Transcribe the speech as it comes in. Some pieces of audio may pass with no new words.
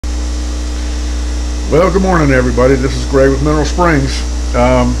Well, good morning, everybody. This is Greg with Mineral Springs.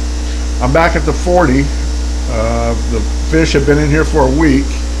 I'm back at the 40. The fish have been in here for a week,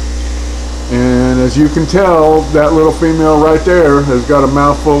 and as you can tell, that little female right there has got a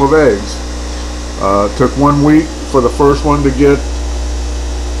mouthful of eggs. Took 1 week for the first one to get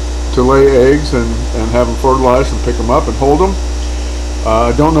to lay eggs and have them fertilized and pick them up and hold them.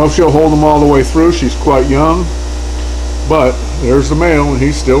 I don't know if she'll hold them all the way through. She's quite young. But there's the male, and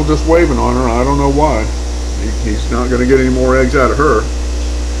he's still just waving on her. I don't know why. He's not going to get any more eggs out of her.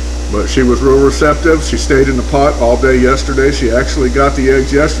 But she was real receptive. She stayed in the pot all day yesterday. She actually got the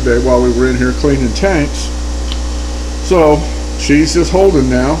eggs yesterday while we were in here cleaning tanks. So she's just holding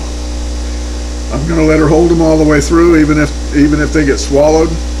now. I'm going to let her hold them all the way through, even if they get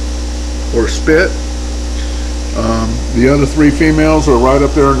swallowed or spit. The other 3 females are right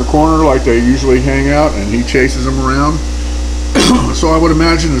up there in the corner like they usually hang out, and he chases them around. So I would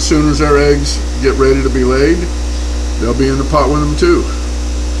imagine as soon as their eggs get ready to be laid, they'll be in the pot with them too.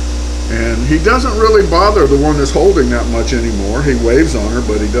 And he doesn't really bother the one that's holding that much anymore. He waves on her,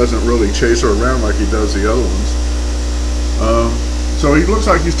 but he doesn't really chase her around like he does the other ones. So he looks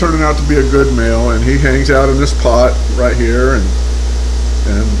like he's turning out to be a good male, and he hangs out in this pot right here and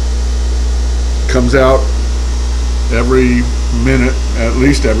comes out every minute, at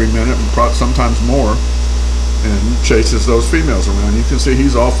least every minute, and sometimes more, and chases those females around. You can see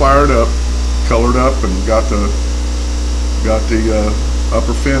he's all fired up, colored up, and got the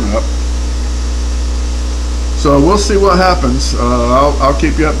upper fin up. So we'll see what happens. I'll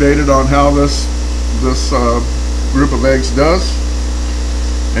keep you updated on how this group of eggs does,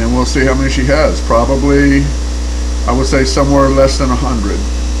 and we'll see how many she has. Probably, I would say somewhere less than 100.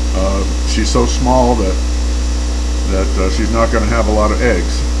 She's so small that she's not going to have a lot of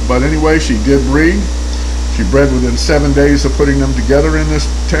eggs. But anyway, she did breed. She bred within 7 days of putting them together in this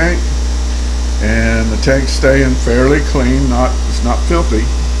tank, and the tank's staying fairly clean. It's not filthy,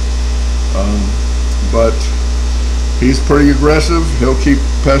 but he's pretty aggressive. He'll keep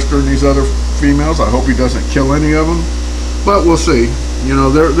pestering these other females. I hope he doesn't kill any of them, but we'll see. You know,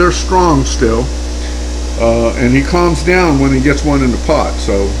 they're strong still, and he calms down when he gets one in the pot.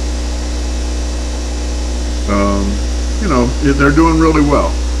 So you know, they're doing really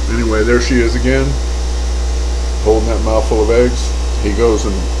well. Anyway, there she is again, holding that mouthful of eggs. He goes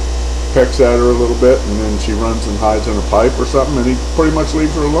and pecks at her a little bit, and then she runs and hides in a pipe or something, and he pretty much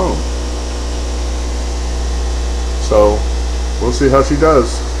leaves her alone. So we'll see how she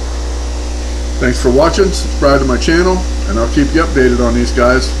does. Thanks for watching. Subscribe to my channel, and I'll keep you updated on these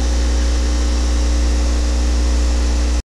guys.